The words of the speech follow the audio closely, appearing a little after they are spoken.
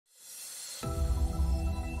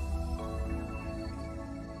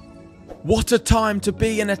What a time to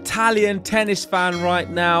be an Italian tennis fan right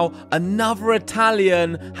now. Another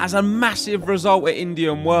Italian has a massive result at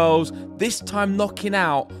Indian Wells, this time knocking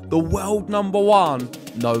out the world number one,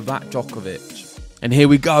 Novak Djokovic. And here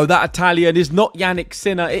we go, that Italian is not Jannik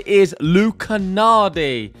Sinner, it is Luca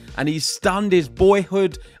Nardi. And he's stunned his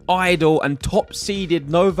boyhood idol and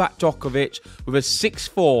top-seeded Novak Djokovic with a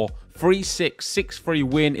 6-4, 3-6, 6-3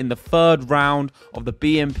 win in the third round of the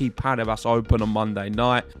BNP Paribas Open on Monday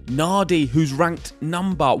night. Nardi, who's ranked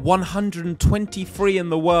number 123 in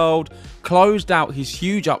the world, closed out his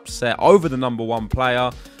huge upset over the number one player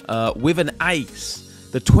with an ace.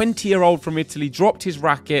 The 20-year-old from Italy dropped his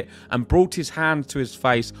racket and brought his hand to his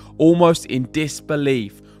face almost in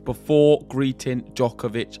disbelief before greeting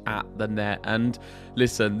Djokovic at the net. And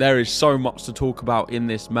listen, there is so much to talk about in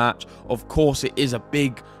this match. Of course, it is a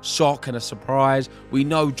big shock and a surprise. We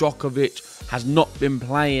know Djokovic has not been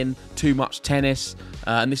playing too much tennis,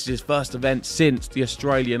 and this is his first event since the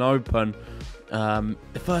Australian Open. The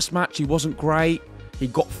first match, he wasn't great. He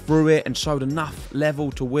got through it and showed enough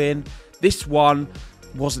level to win. This one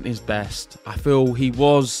wasn't his best. I feel he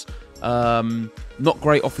was not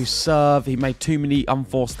great off his serve. He made too many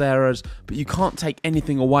unforced errors, but you can't take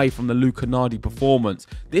anything away from the Luca Nardi performance.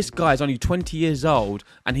 This guy is only 20 years old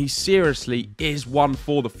and he seriously is one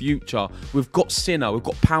for the future. We've got Sinner, we've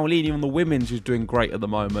got Paolini on the women's who's doing great at the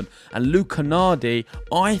moment, and Luca Nardi,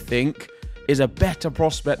 I think, is a better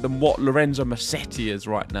prospect than what Lorenzo Musetti is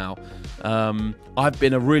right now. I've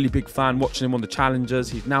been a really big fan watching him on the Challengers.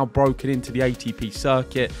 He's now broken into the ATP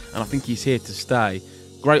circuit and I think he's here to stay.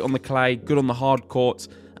 Great on the clay, good on the hard courts,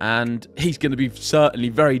 and he's going to be certainly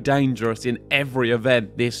very dangerous in every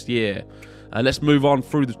event this year. Let's move on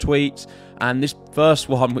through the tweets. And this first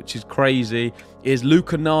one, which is crazy, is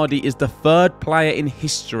Luca Nardi is the third player in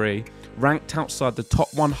history ranked outside the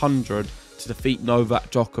top 100 to defeat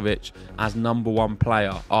Novak Djokovic as number one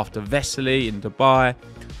player after Vesely in Dubai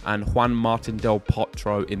and Juan Martín del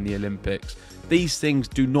Potro in the Olympics. These things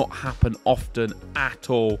do not happen often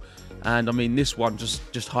at all. And I mean, this one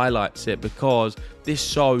just highlights it because this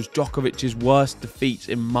shows Djokovic's worst defeats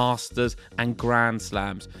in Masters and Grand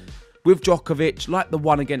Slams. With Djokovic, like the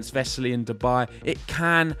one against Vesely in Dubai, it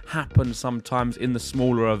can happen sometimes in the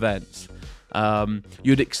smaller events.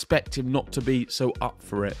 You'd expect him not to be so up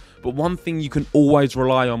for it. But one thing you can always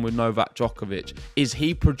rely on with Novak Djokovic is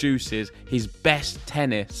he produces his best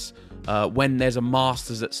tennis when there's a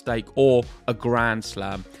Masters at stake or a Grand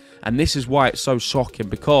Slam. And this is why it's so shocking,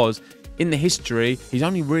 because in the history, he's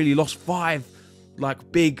only really lost 5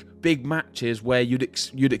 big matches where you'd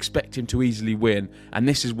expect him to easily win. And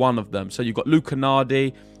this is one of them. So you've got Luca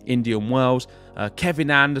Nardi, Indian Wells,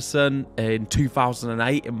 Kevin Anderson in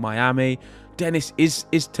 2008 in Miami, Dennis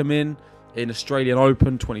Istomin in Australian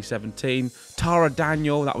Open 2017, Tara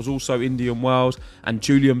Daniel, that was also Indian Wells, and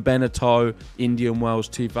Julian Benneteau, Indian Wells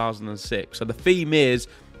 2006. So the theme is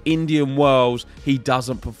Indian Wells he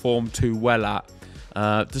doesn't perform too well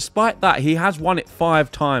at. Despite that, he has won it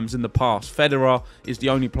 5 times in the past. Federer is the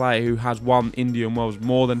only player who has won Indian Wells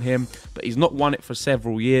more than him, but he's not won it for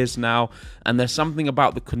several years now, and there's something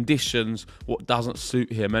about the conditions what doesn't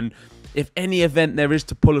suit him. And if any event there is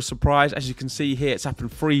to pull a surprise, as you can see here, it's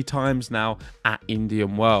happened 3 times now at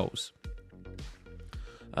Indian Wells.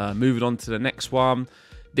 Moving on to the next one.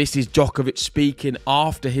 This is Djokovic speaking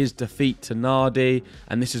after his defeat to Nardi,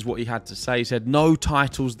 and this is what he had to say. He said, "No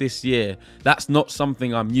titles this year. That's not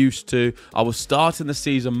something I'm used to. I was starting the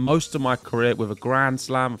season most of my career with a Grand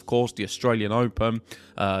Slam, of course, the Australian Open,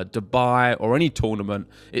 Dubai, or any tournament.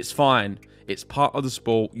 It's fine. It's part of the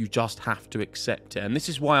sport. You just have to accept it." And this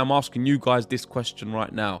is why I'm asking you guys this question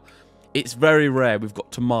right now. It's very rare we've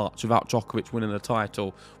got to March without Djokovic winning a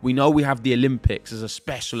title. We know we have the Olympics as a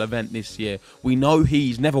special event this year. We know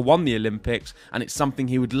he's never won the Olympics and it's something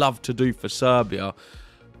he would love to do for Serbia.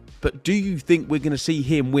 But do you think we're going to see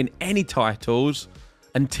him win any titles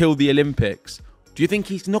until the Olympics? Do you think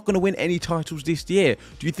he's not going to win any titles this year?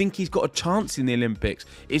 Do you think he's got a chance in the Olympics?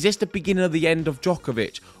 Is this the beginning of the end of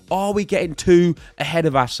Djokovic? Are we getting too ahead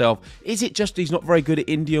of ourselves? Is it just he's not very good at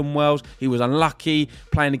Indian Wells? He was unlucky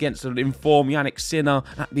playing against an informed Jannik Sinner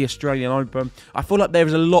at the Australian Open. I feel like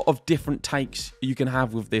there's a lot of different takes you can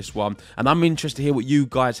have with this one. And I'm interested to hear what you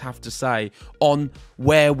guys have to say on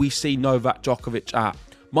where we see Novak Djokovic at.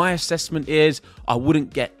 My assessment is I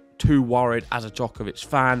wouldn't get too worried as a Djokovic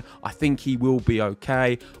fan. I think he will be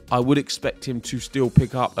okay. I would expect him to still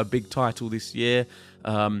pick up a big title this year,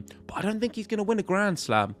 but I don't think he's going to win a Grand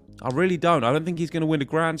Slam. I really don't. I don't think he's going to win a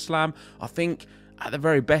Grand Slam. I think at the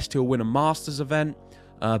very best he'll win a Masters event,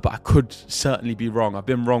 but I could certainly be wrong. I've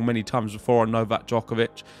been wrong many times before on Novak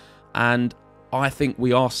Djokovic, and I think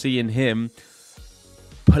we are seeing him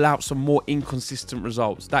pull out some more inconsistent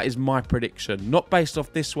results. That is my prediction. Not based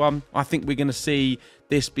off this one. I think we're going to see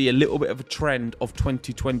this be a little bit of a trend of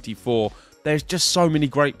 2024. There's just so many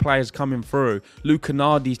great players coming through. Luca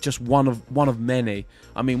Nardi is just one of many.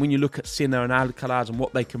 I mean, when you look at Sinner and Alcaraz and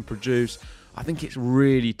what they can produce, I think it's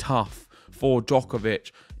really tough for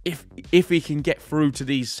Djokovic. If he can get through to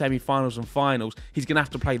these semi-finals and finals, he's going to have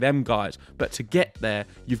to play them guys. But to get there,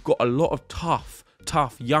 you've got a lot of tough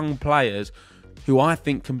young players who I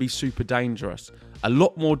think can be super dangerous. A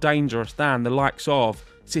lot more dangerous than the likes of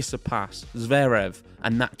Tsitsipas, Zverev,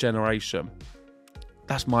 and that generation.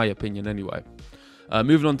 That's my opinion anyway.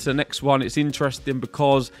 Moving on to the next one, it's interesting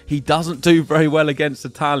because he doesn't do very well against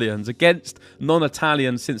Italians. Against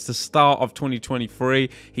non-Italians since the start of 2023,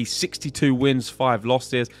 he's 62 wins, 5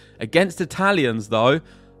 losses. Against Italians, though,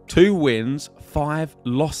 2 wins, 5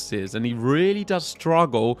 losses. And he really does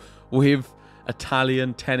struggle with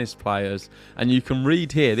Italian tennis players. And you can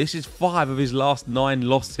read here, this is 5 of his last 9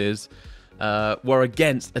 losses were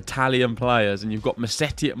against Italian players. And you've got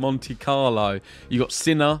Massetti at Monte Carlo, you've got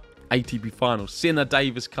Sinner, ATP Finals, Sinner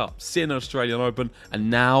Davis Cup, Sinner Australian Open, and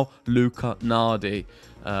now Luca Nardi.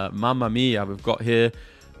 Mamma mia, we've got here.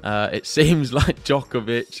 It seems like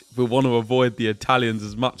Djokovic will want to avoid the Italians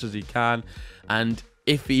as much as he can. And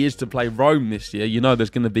if he is to play Rome this year, you know there's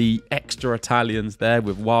going to be extra Italians there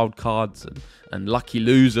with wild cards and lucky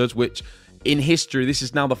losers, which in history, this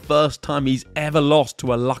is now the first time he's ever lost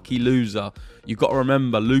to a lucky loser. You've got to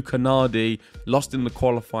remember, Luca Nardi lost in the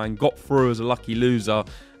qualifying, got through as a lucky loser,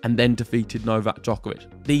 and then defeated Novak Djokovic.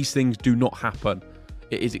 These things do not happen.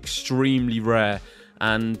 It is extremely rare,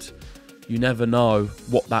 and you never know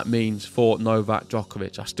what that means for Novak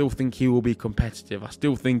Djokovic. I still think he will be competitive. I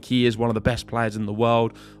still think he is one of the best players in the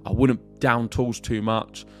world. I wouldn't down tools too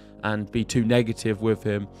much and be too negative with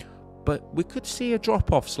him. But we could see a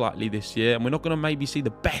drop-off slightly this year, and we're not going to maybe see the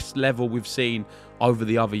best level we've seen over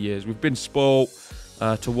the other years. We've been spoiled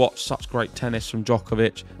to watch such great tennis from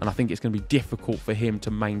Djokovic, and I think it's going to be difficult for him to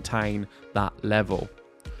maintain that level.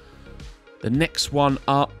 The next one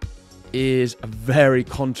up is a very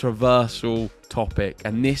controversial topic,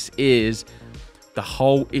 and this is the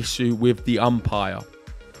whole issue with the umpire.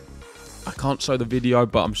 I can't show the video,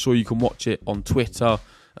 but I'm sure you can watch it on Twitter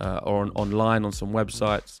or online on some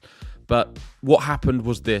websites. But what happened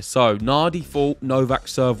was this. So Nardi thought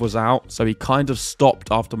Novak's serve was out, so he kind of stopped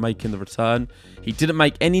after making the return. He didn't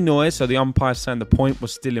make any noise, so the umpire saying the point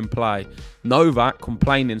was still in play. Novak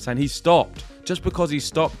complaining, saying he stopped. Just because he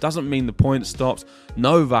stopped doesn't mean the point stops.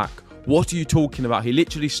 Novak, what are you talking about? He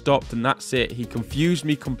literally stopped and that's it. He confused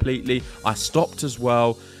me completely. I stopped as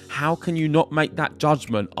well. How can you not make that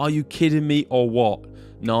judgment? Are you kidding me or what?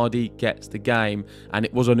 Nardi gets the game, and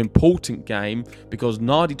it was an important game because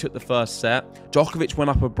Nardi took the first set. Djokovic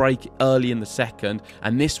went up a break early in the second,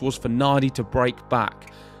 and this was for Nardi to break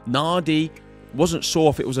back. Nardi wasn't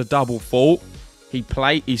sure if it was a double fault. He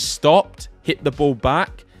stopped, hit the ball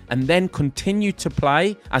back, and then continued to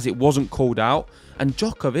play as it wasn't called out, and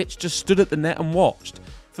Djokovic just stood at the net and watched.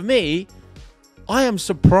 For me, I am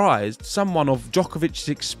surprised someone of Djokovic's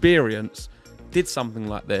experience did something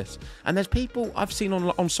like this. And there's people I've seen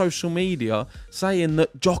on social media saying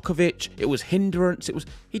that Djokovic, it was hindrance.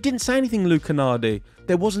 He didn't say anything, Luca Nardi.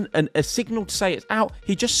 There wasn't a signal to say it's out.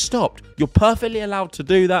 He just stopped. You're perfectly allowed to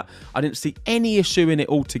do that. I didn't see any issue in it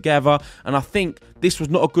altogether. And I think this was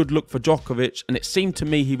not a good look for Djokovic. And it seemed to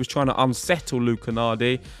me he was trying to unsettle Luca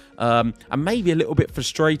Nardi. And maybe a little bit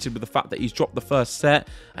frustrated with the fact that he's dropped the first set.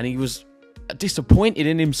 And he was disappointed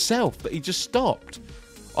in himself that he just stopped.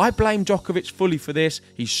 I blame Djokovic fully for this.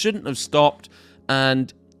 He shouldn't have stopped,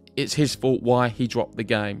 and it's his fault why he dropped the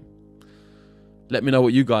game. Let me know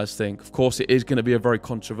what you guys think. Of course, it is going to be a very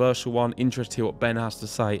controversial one. Interested to hear what Ben has to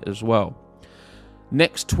say as well.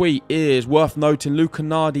 Next tweet is worth noting. Luca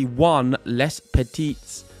Nardi won Les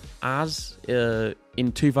Petits As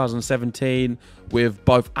in 2017 with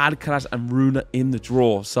both Alcaraz and Rune in the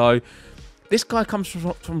draw. So this guy comes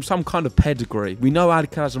from some kind of pedigree. We know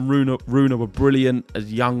Alcaraz and Rune were brilliant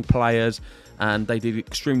as young players, and they did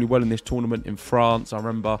extremely well in this tournament in France. I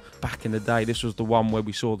remember back in the day, this was the one where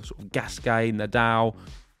we saw the sort of Gasquet, Nadal,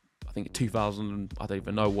 I think 2000, I don't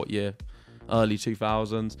even know what year, early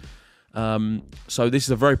 2000s. So this is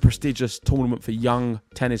a very prestigious tournament for young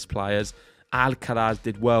tennis players. Alcaraz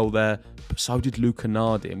did well there, but so did Luca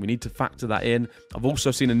Nardi, and we need to factor that in. I've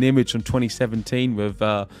also seen an image from 2017 with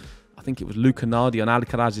I think it was Luca Nardi on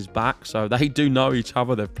Alcaraz's back, so they do know each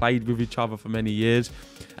other. They've played with each other for many years,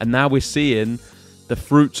 and now we're seeing the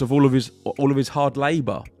fruits of all of his hard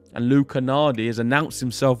labour. And Luca Nardi has announced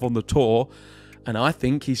himself on the tour And I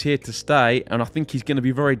think he's here to stay, and I think he's going to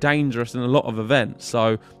be very dangerous in a lot of events.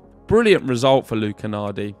 So, brilliant result for Luca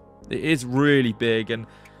Nardi. It is really big, and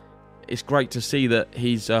it's great to see that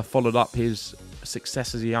he's followed up his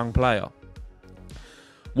success as a young player.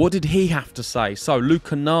 What did he have to say? So,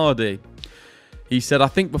 Luca Nardi, he said, I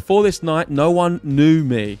think before this night, no one knew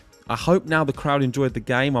me. I hope now the crowd enjoyed the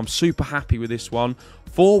game. I'm super happy with this one.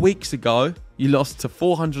 4 weeks ago, you lost to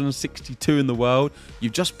 462 in the world.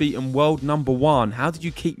 You've just beaten world number 1. How did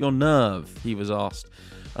you keep your nerve? He was asked.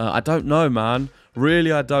 I don't know, man.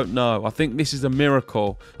 Really, I don't know. I think this is a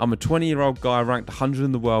miracle. I'm a 20-year-old guy ranked 100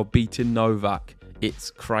 in the world beating Novak.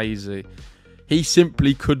 It's crazy. He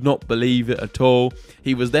simply could not believe it at all.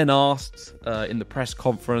 He was then asked in the press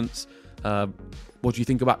conference, what do you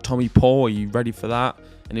think about Tommy Paul? Are you ready for that?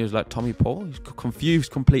 And he was like, Tommy Paul? He's confused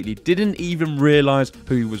completely. Didn't even realise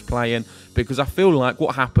who he was playing. Because I feel like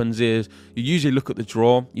what happens is you usually look at the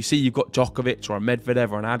draw. You see you've got Djokovic or a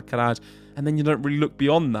Medvedev or an Alcaraz. And then you don't really look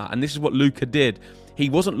beyond that. And this is what Luca did. He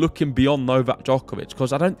wasn't looking beyond Novak Djokovic.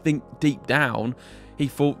 Because I don't think deep down he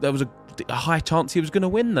thought there was a high chance he was going to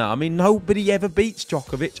win that. I mean, nobody ever beats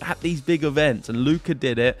Djokovic at these big events, and Luca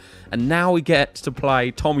did it, and now he gets to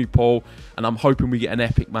play Tommy Paul, and I'm hoping we get an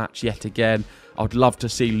epic match yet again. I'd love to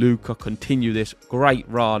see Luca continue this great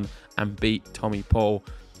run and beat Tommy Paul.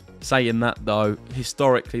 Saying that though,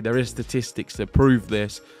 historically there is statistics to prove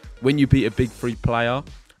this. When you beat a big three player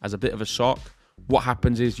as a bit of a shock, what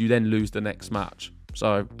happens is you then lose the next match.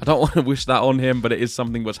 So I don't want to wish that on him, but it is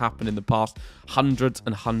something that's happened in the past hundreds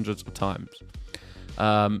and hundreds of times.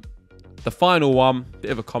 The final one, bit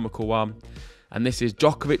of a comical one, and this is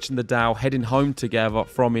Djokovic and Nadal heading home together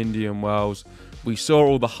from Indian Wells. We saw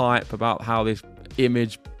all the hype about how this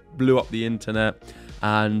image blew up the internet,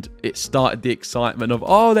 and it started the excitement of,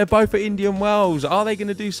 oh, they're both at Indian Wells. Are they going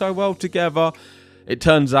to do so well together? It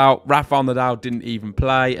turns out Rafael Nadal didn't even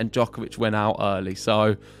play, and Djokovic went out early.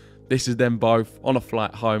 So this is them both on a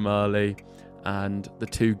flight home early, and the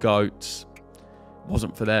two GOATs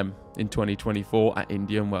wasn't for them in 2024 at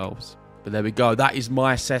Indian Wells. But there we go. That is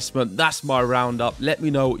my assessment. That's my roundup. Let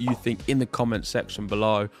me know what you think in the comments section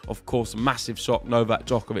below. Of course, massive shock, Novak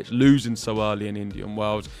Djokovic losing so early in Indian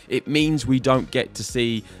Wells. It means we don't get to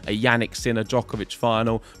see a Jannik Sinner-Djokovic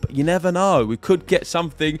final. But you never know. We could get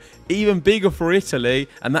something even bigger for Italy,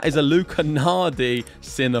 and that is a Luca Nardi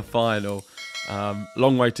Sinner final.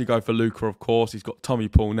 Long way to go for Luca, of course. He's got Tommy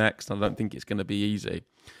Paul next, and I don't think it's going to be easy.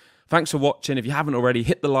 Thanks for watching. If you haven't already,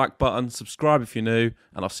 hit the like button, subscribe if you're new,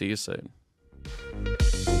 and I'll see you soon.